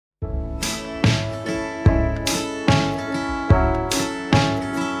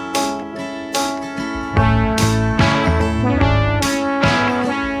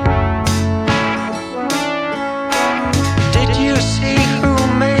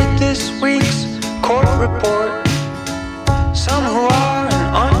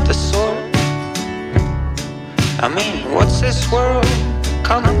I mean, what's this world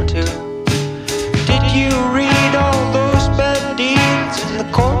coming to? Did you read all those bad deeds in the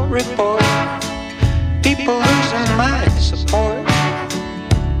court report? People losing my support.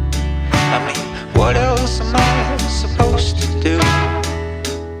 I mean, what else am I supposed to do?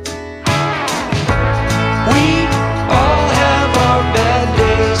 We all have our bad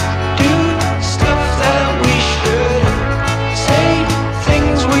days, do stuff that we shouldn't, say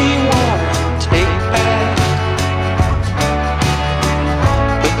things we won't take back.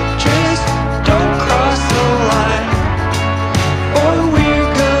 But just don't cross the line, or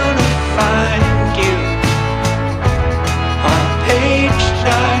we're gonna find you on page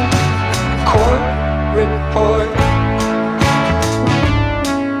 9, court report.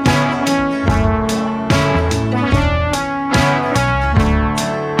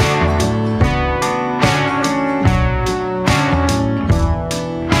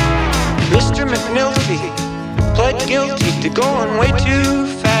 Mr. McNulty pled guilty to going way too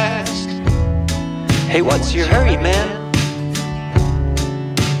fast. Hey, what's your hurry, man?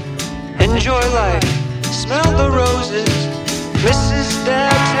 Enjoy life, smell the roses. Mrs.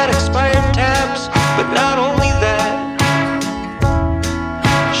 Dabbs had expired tabs, but not only